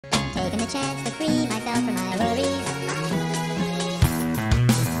the chance to free myself from my worries.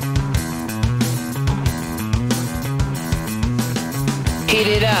 Heat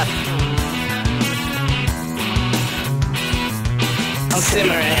it up. I'm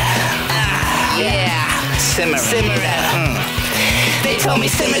simmering. Yeah, simmering. They told me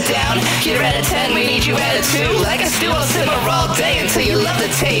simmer down, you're at a 10, we need you at a 2. Like a stew, I'll simmer all day until you love the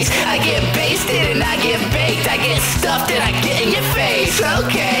taste. I get basted and I get baked, I get stuffed and I get in your face.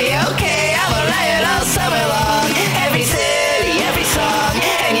 Okay, I'm a riot all summer long. Every city, every song,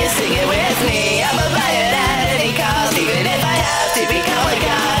 and you sing it with me. I'm a riot at any cost, even if I have to become a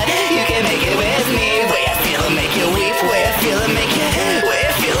god. You can make it with me. Way I feel it make you weep, way I feel it make you weep.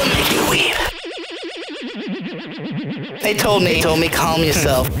 They told me calm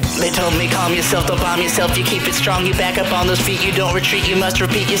yourself. They told me calm yourself, don't bomb yourself. You keep it strong, you back up on those feet. You don't retreat, you must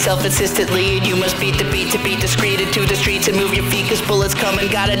repeat yourself insistently. And you must beat the beat to beat the screed into the streets and move your feet, cause bullets coming.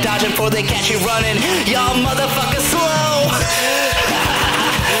 Gotta dodge them before they catch you running. Y'all motherfuckers slow.